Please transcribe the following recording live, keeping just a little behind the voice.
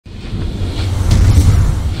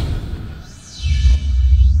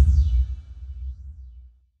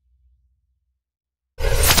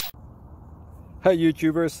Hey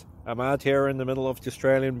YouTubers, I'm out here in the middle of the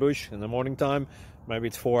Australian bush in the morning time. Maybe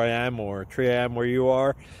it's 4 a.m. or 3 a.m. where you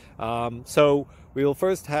are. So we will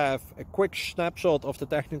first have a quick snapshot of the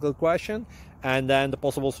technical question and then the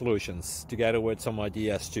possible solutions, together with some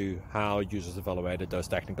ideas to how users evaluated those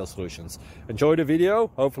technical solutions. Enjoy the video,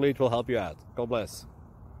 hopefully it will help you out. God bless.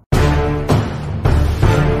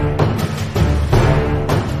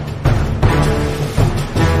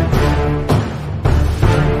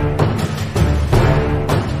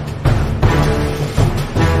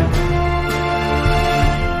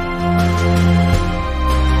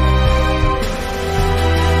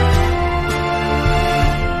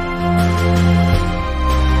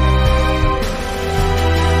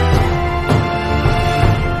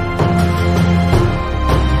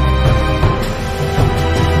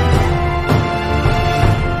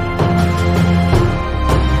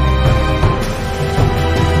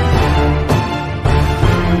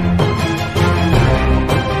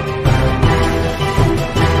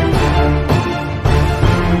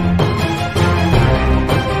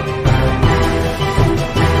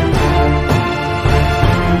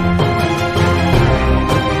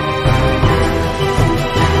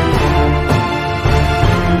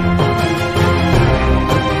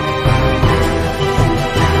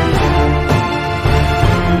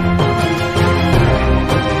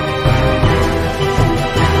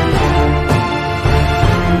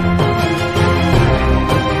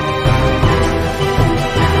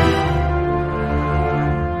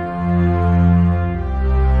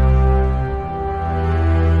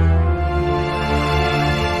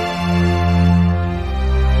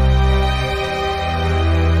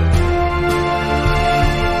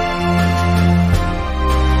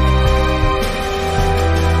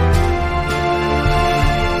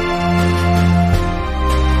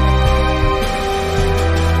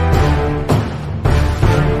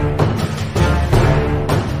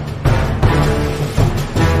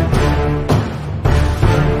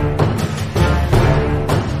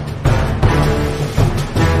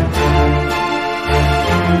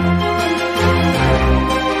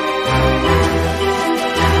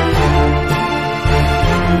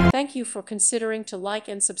 Thank you for considering to like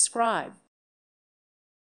and subscribe.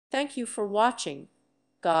 Thank you for watching.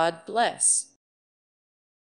 God bless.